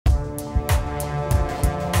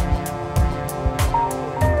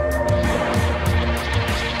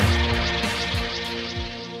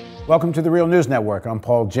Welcome to the Real News Network. I'm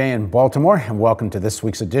Paul Jay in Baltimore, and welcome to this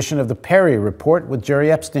week's edition of the Perry Report with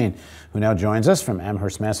Gerald Epstein, who now joins us from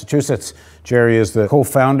Amherst, Massachusetts. Jerry is the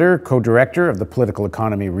co-founder, co-director of the Political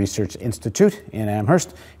Economy Research Institute in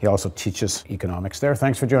Amherst. He also teaches economics there.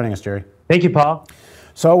 Thanks for joining us, Jerry. Thank you, Paul.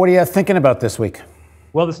 So what are you thinking about this week?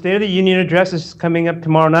 Well, the State of the Union address is coming up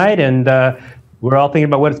tomorrow night, and we're all thinking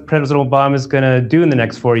about what President Obama is going to do in the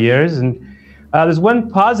next 4 years. And there's one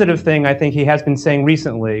positive thing I think he has been saying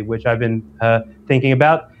recently, which I've been thinking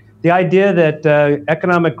about. The idea that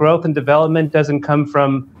economic growth and development doesn't come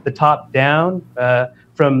from the top down,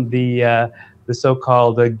 from the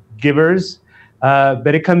so-called givers,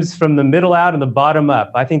 but it comes from the middle out and the bottom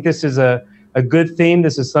up. I think this is a good theme.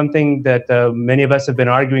 This is something that many of us have been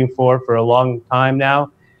arguing for a long time now.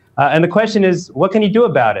 And the question is, what can he do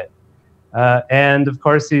about it? And of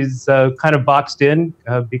course, he's kind of boxed in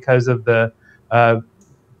because of the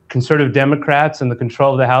conservative Democrats and the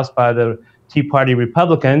control of the House by the Tea Party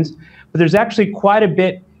Republicans. But there's actually quite a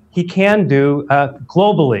bit he can do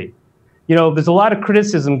globally. You know, there's a lot of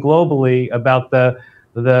criticism globally about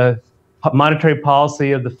the monetary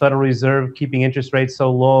policy of the Federal Reserve, keeping interest rates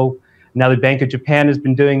so low. Now the Bank of Japan has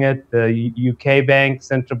been doing it, the UK Bank,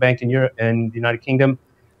 Central Bank in Europe and the United Kingdom.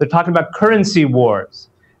 They're talking about currency wars.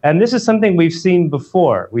 And this is something we've seen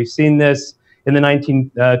before. We've seen this in the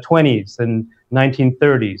 1920s and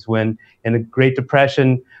 1930s, when in the Great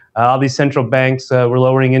Depression, all these central banks were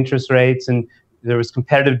lowering interest rates, and there was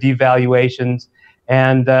competitive devaluations,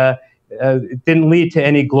 and it didn't lead to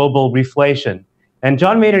any global reflation. And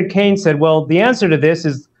John Maynard Keynes said, well, the answer to this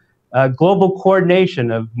is global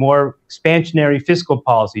coordination of more expansionary fiscal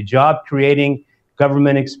policy, job-creating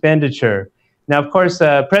government expenditure. Now, of course,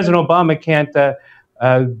 President Obama can't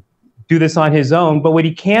do this on his own, but what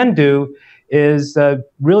he can do is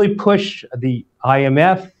really push the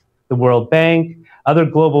IMF, the World Bank, other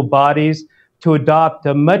global bodies to adopt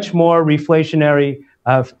a much more reflationary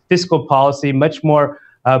fiscal policy, much more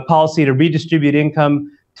policy to redistribute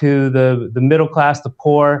income to the middle class, the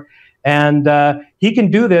poor. And he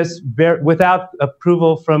can do this without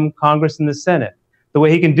approval from Congress and the Senate. The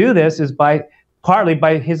way he can do this is partly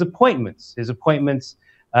by his appointments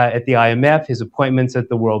at the IMF, his appointments at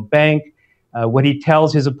the World Bank, what he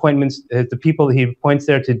tells his appointments, the people that he appoints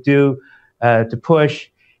there to do, to push.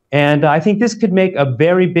 And I think this could make a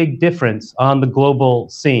very big difference on the global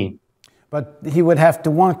scene. But he would have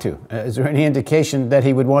to want to. Is there any indication that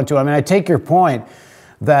he would want to? I mean, I take your point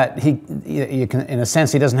that you can, in a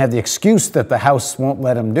sense, he doesn't have the excuse that the House won't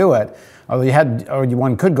let him do it. Although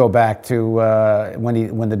one could go back to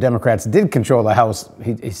when the Democrats did control the House,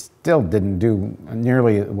 he still didn't do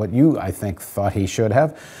nearly what you, I think, thought he should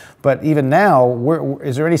have. But even now,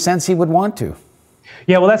 is there any sense he would want to?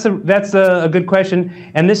 Yeah, well, that's a good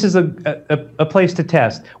question, and this is a place to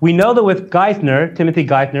test. We know that with Geithner, Timothy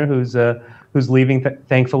Geithner, who's leaving,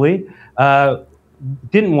 thankfully,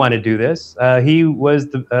 didn't want to do this. He was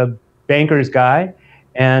the banker's guy,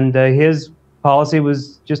 and his policy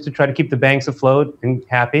was just to try to keep the banks afloat and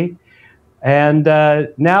happy. And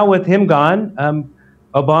now with him gone,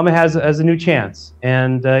 Obama has a new chance,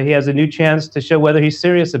 and he has a new chance to show whether he's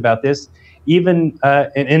serious about this, even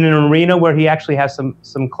in an arena where he actually has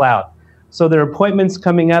some clout. So there are appointments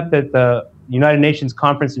coming up at the United Nations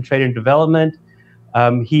Conference on Trade and Development.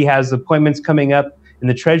 He has appointments coming up in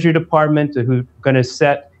the Treasury Department who are going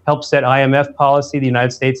to help set IMF policy. The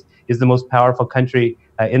United States is the most powerful country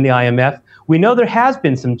in the IMF. We know there has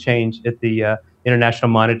been some change at the International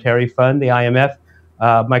Monetary Fund, the IMF.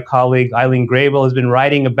 My colleague Eileen Grable has been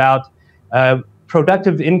writing about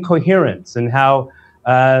productive incoherence and how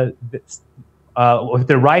with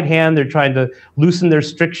their right hand they're trying to loosen their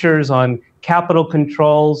strictures on capital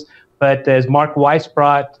controls, but as Mark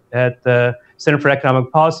Weisbrot at the Center for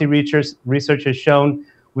Economic Policy Research has shown,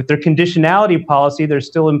 with their conditionality policy, they're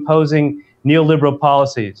still imposing neoliberal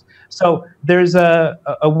policies. So there's a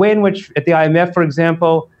way in which, at the IMF, for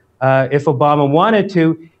example, if Obama wanted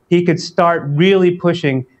to, he could start really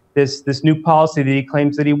pushing this new policy that he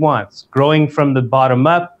claims that he wants, growing from the bottom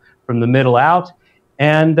up, from the middle out.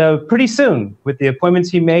 And pretty soon, with the appointments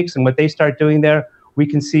he makes and what they start doing there, we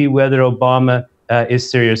can see whether Obama is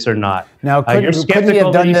serious or not. Now, you're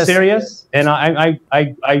skeptical that he's serious, and I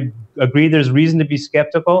agree there's reason to be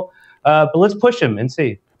skeptical, but let's push him and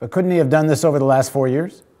see. But couldn't he have done this over the last 4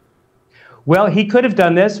 years? Well, he could have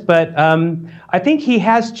done this, but I think he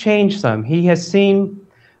has changed some. He has seen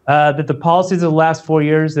that the policies of the last 4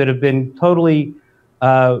 years that have been totally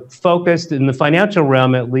focused, in the financial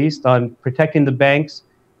realm at least, on protecting the banks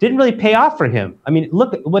didn't really pay off for him. I mean,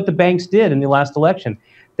 look at what the banks did in the last election.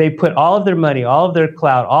 They put all of their money, all of their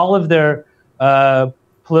clout, all of their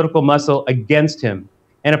political muscle against him.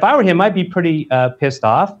 And if I were him, I'd be pretty pissed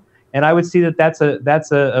off, and I would see that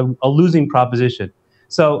that's a losing proposition.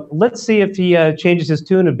 So let's see if he changes his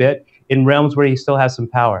tune a bit in realms where he still has some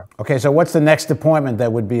power. Okay, so what's the next appointment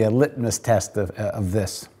that would be a litmus test of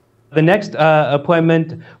this? The next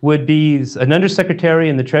appointment would be an undersecretary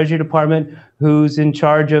in the Treasury Department who's in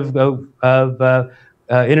charge of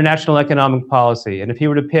international economic policy. And if he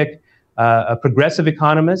were to pick a progressive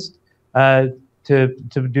economist to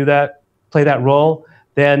do that, play that role,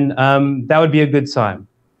 then that would be a good sign.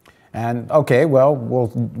 And okay, well,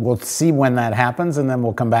 we'll see when that happens, and then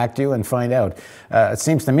we'll come back to you and find out. It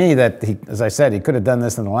seems to me that he, as I said, he could have done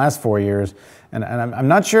this in the last 4 years, and I'm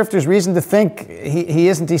not sure if there's reason to think he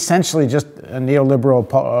isn't essentially just a neoliberal,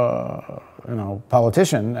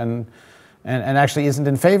 politician, and actually isn't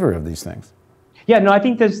in favor of these things. Yeah, no, I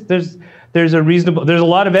think there's a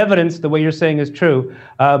lot of evidence the way you're saying is true,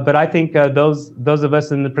 but I think those of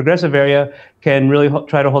us in the progressive area can really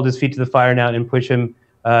try to hold his feet to the fire now and push him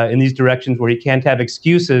in these directions where he can't have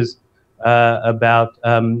excuses about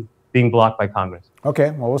being blocked by Congress.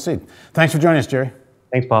 Okay, well, we'll see. Thanks for joining us, Jerry.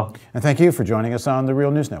 Thanks, Paul. And thank you for joining us on the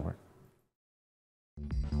Real News Network.